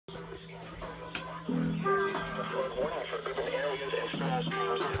warning for urban areas and small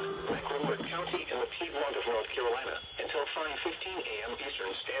streams in Mecklenburg County in the Piedmont of North Carolina until 5:15 a.m. Eastern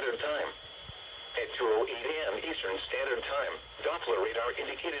Standard Time. At 2:08 a.m. Eastern Standard Time, Doppler radar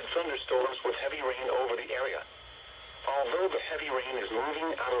indicated thunderstorms with heavy rain over the area. Although the heavy rain is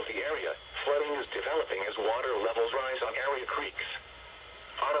moving out of the area, flooding is developing as water levels rise on area creeks.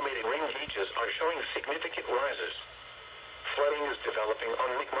 Automated rain gauges are showing significant rises. Flooding is developing on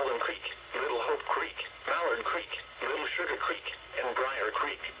McMullen Creek, Little Hope Creek, Mallard Creek, Little Sugar Creek, and Briar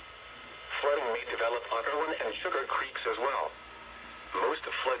Creek. Flooding may develop on Irwin and Sugar Creeks as well. Most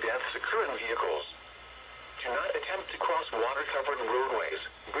of flood deaths occur in vehicles. Do not attempt to cross water-covered roadways,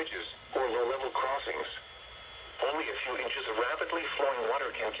 bridges, or low-level crossings. Only a few inches of rapidly flowing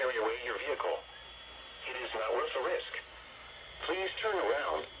water can carry away your vehicle. It is not worth the risk. Please turn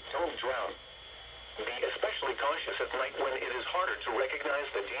around, don't drown. Be especially cautious at night when it is harder to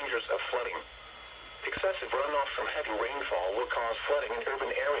recognize the dangers of flooding. Excessive runoff from heavy rainfall will cause flooding in urban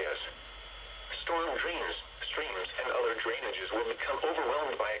areas. Storm drains, streams, and other drainages will become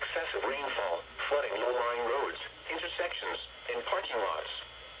overwhelmed by excessive rainfall, flooding low-lying roads, intersections, and parking lots.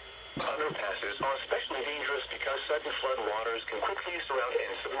 Underpasses are especially dangerous because sudden flood waters can quickly surround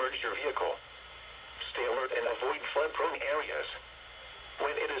and submerge your vehicle. Stay alert and avoid flood-prone areas.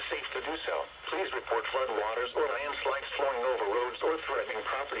 When it is safe to do so, please report flood waters or landslides flowing over roads or threatening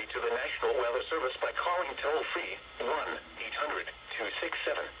property to the National Weather Service by calling toll-free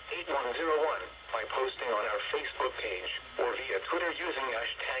 1-800-267-8101, by posting on our Facebook page, or via Twitter using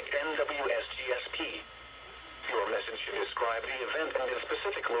 #NWSGSP. Your message should describe the event and the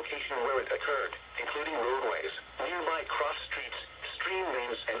specific location where it occurred, including roadways, nearby cross streets, stream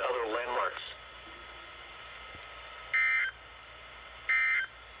names, and other landmarks.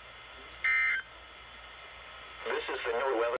 This is the NOAA Weather